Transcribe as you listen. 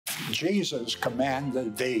Jesus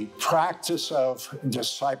commanded the practice of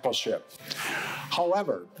discipleship.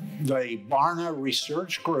 However, the Barna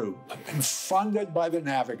Research Group, funded by the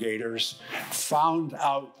Navigators, found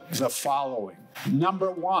out the following.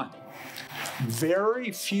 Number one,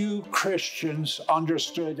 very few Christians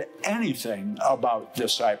understood anything about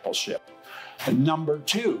discipleship. Number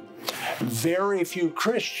two, very few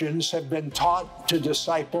Christians have been taught to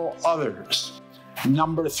disciple others.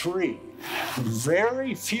 Number three,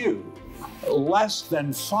 very few, less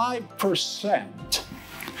than 5%,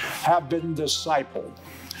 have been discipled.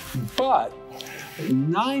 But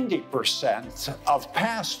 90% of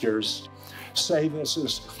pastors say this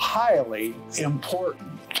is highly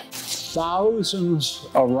important. Thousands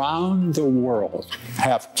around the world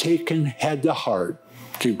have taken head to heart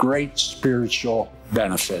to great spiritual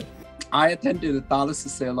benefit. I attended Dallas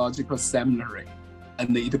Theological Seminary,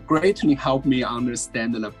 and it greatly helped me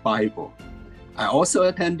understand the Bible. I also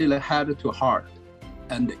attended Head to Heart,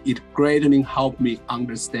 and it greatly helped me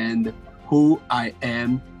understand who I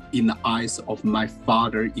am in the eyes of my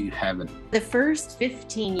Father in heaven. The first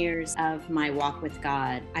 15 years of my walk with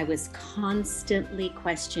God, I was constantly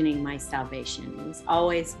questioning my salvation. It was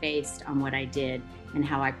always based on what I did and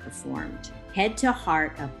how I performed. Head to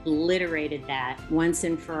Heart obliterated that once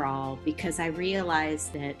and for all, because I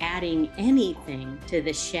realized that adding anything to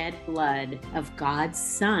the shed blood of God's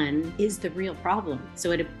Son is the real problem.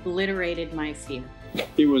 So it obliterated my fear.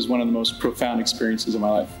 It was one of the most profound experiences of my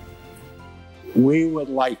life. We would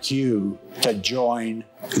like you to join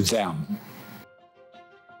them.